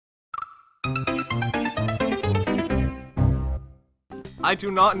I do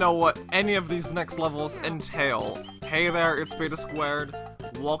not know what any of these next levels entail. Hey there, it's Beta Squared.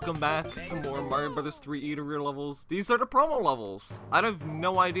 Welcome back to more Mario Bros. 3 Eatery levels. These are the promo levels. I have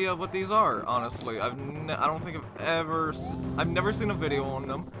no idea what these are, honestly. I don't think I've never seen a video on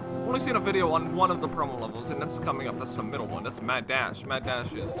them. I've only seen a video on one of the promo levels, and that's coming up. That's the middle one. That's Mad Dash. Mad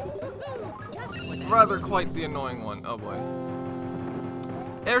Dash is rather quite the annoying one. Oh boy.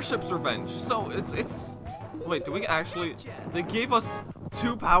 Airship's Revenge. So it's. Wait, do we actually? They gave us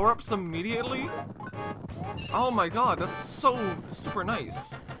 2 power-ups immediately? Oh my god, that's so super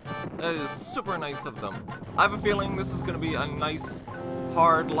nice. That is super nice of them. I have a feeling this is going to be a nice,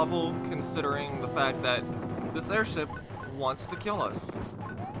 hard level, considering the fact that this airship wants to kill us.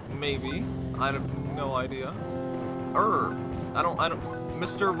 Maybe. I have no idea. I don't,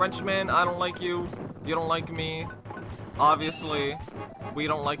 Mr. Wrenchman, I don't like you. You don't like me. Obviously, we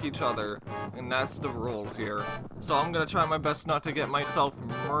don't like each other, and that's the rule here. So I'm gonna try my best not to get myself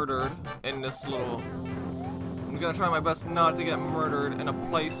murdered in this little... I'm gonna try my best not to get murdered in a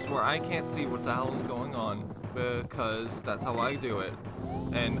place where I can't see what the hell is going on, because that's how I do it.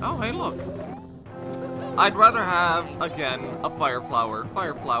 And, oh hey look! I'd rather have, again, a fire flower.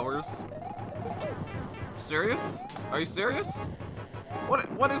 Fire flowers. Serious? Are you serious?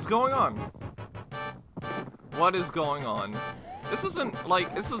 What is going on? What is going on? This isn't,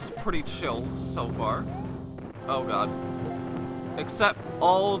 like, this is pretty chill so far. Oh god. Except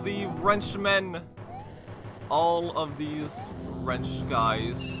all the wrenchmen. All of these wrench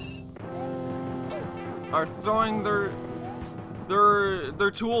guys are throwing their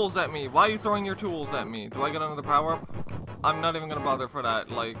tools at me. Why are you throwing your tools at me? Do I get another power-up? I'm not even gonna bother for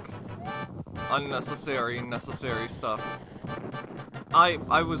that, like, unnecessary, necessary stuff. I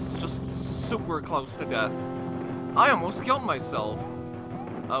was just super close to death. I almost killed myself.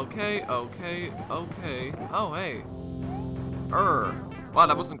 Okay. Oh, hey. Wow,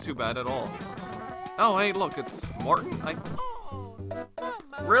 that wasn't too bad at all. Oh, hey, look, it's Morton?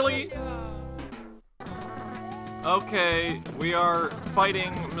 Really? Okay, we are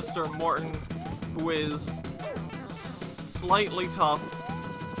fighting Mr. Morton, who is slightly tough.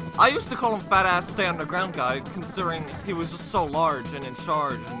 I used to call him Fat Ass Stay on the Ground Guy, considering he was just so large and in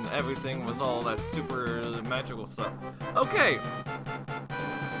charge and everything was all that super magical stuff. Okay.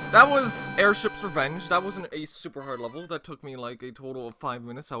 That was Airship's Revenge. That wasn't a super hard level. That took me like a total of 5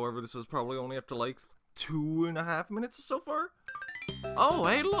 minutes. However, this is probably only up to like 2.5 minutes so far. Oh,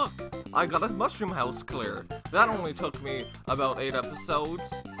 hey, look. I got a mushroom house cleared. That only took me about 8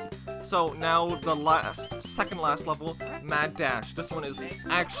 episodes. So now the second last level, Mad Dash. This one is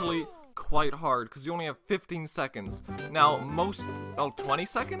actually quite hard because you only have 15 seconds. Now, 20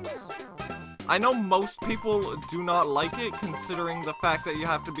 seconds? I know most people do not like it, considering the fact that you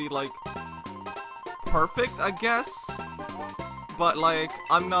have to be, like, perfect, I guess. But, like,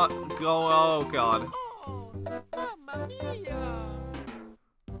 I'm not oh god.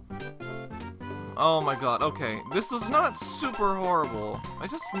 Oh my god, okay. This is not super horrible. I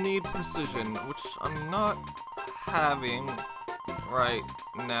just need precision, which I'm not having right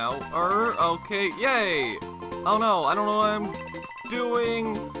now. Okay, yay! Oh no, I don't know what I'm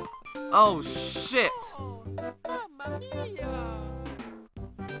doing. Oh shit!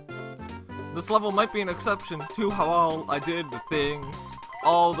 This level might be an exception to how all I did the things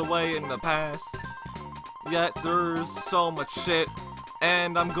all the way in the past. Yet there's so much shit,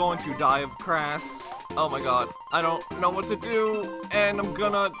 and I'm going to die of crass. Oh my god, I don't know what to do, and I'm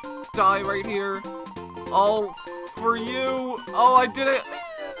gonna die right here. All for you. Oh, I did it!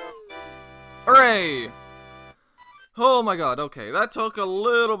 Hooray! Oh my god, okay, that took a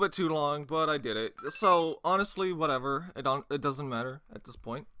little bit too long, but I did it. So, honestly, whatever, it doesn't matter at this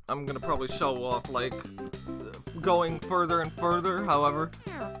point. I'm gonna probably show off, like, going further and further, however,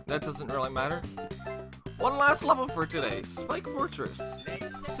 that doesn't really matter. One last level for today, Spike Fortress.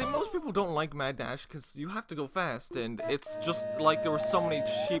 See, most people don't like Mad Dash because you have to go fast, and it's just like there were so many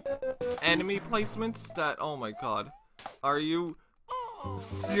cheap enemy placements that, oh my god. Are you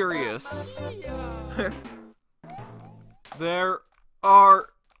serious? There are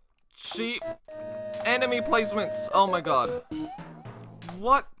cheap enemy placements. Oh my god.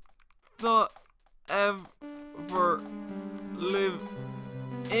 What the ever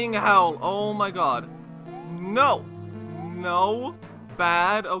living hell? Oh my god. No. No.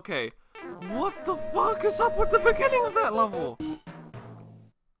 Bad. Okay. What the fuck is up with the beginning of that level?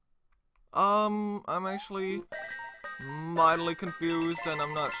 I'm actually mildly confused and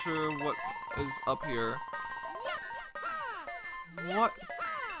I'm not sure what is up here. What?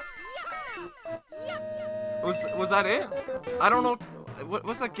 Was that it? I don't know.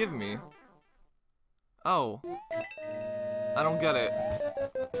 What's that give me? Oh. I don't get it.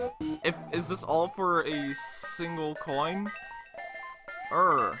 Is this all for a single coin?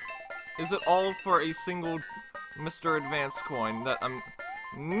 Is it all for a single Mr. Advanced coin that I'm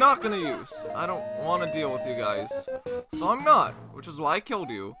not gonna use? I don't want to deal with you guys. So I'm not, which is why I killed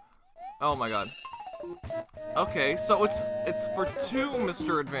you. Oh my god. Okay, so it's for 2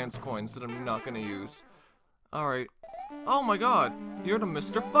 Mr. Advanced coins that I'm not gonna use. Alright. Oh my god, you're the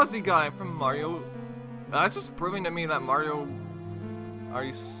Mr. Fuzzy guy from Mario. That's just proving to me that Mario...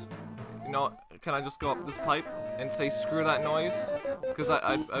 You know, can I just go up this pipe and say screw that noise? Because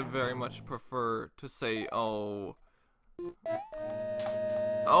I very much prefer to say, oh...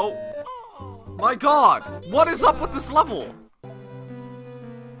 Oh! My god! What is up with this level?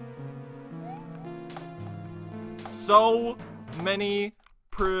 So many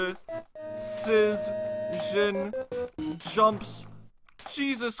precision jumps.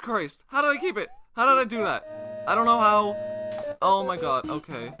 Jesus Christ. How did I keep it? How did I do that? I don't know how. Oh my god.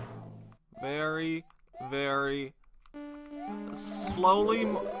 Okay. Very, very slowly,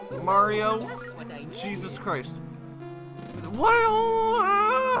 Mario. Jesus Christ. What?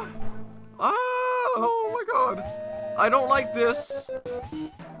 Oh my god. I don't like this.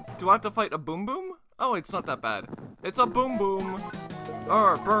 Do I have to fight a Boom Boom? Oh, it's not that bad. It's a Boom Boom.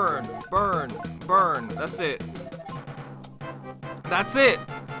 Burn, burn, burn. That's it. That's it.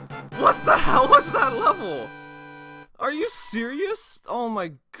 What the hell was that level? Are you serious? Oh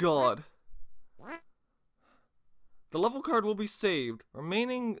my god. The level card will be saved.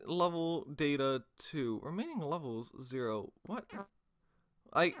 Remaining level data 2. Remaining levels 0. What?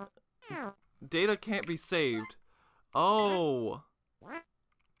 Data can't be saved. Oh.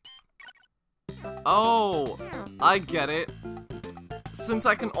 Oh, I get it. Since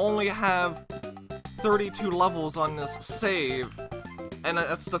I can only have 32 levels on this save, and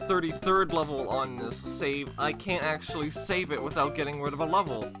that's the 33rd level on this save, I can't actually save it without getting rid of a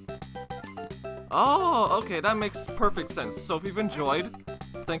level. Oh, okay, that makes perfect sense. So if you've enjoyed,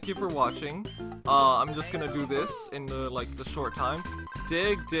 thank you for watching. I'm just gonna do this in the short time.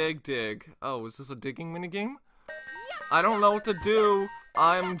 Dig, dig, dig. Oh, is this a digging minigame? I don't know what to do.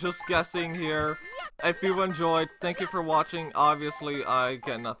 I'm just guessing here. If you've enjoyed, thank you for watching. Obviously, I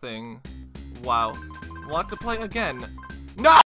get nothing. Wow. Want to play again? No!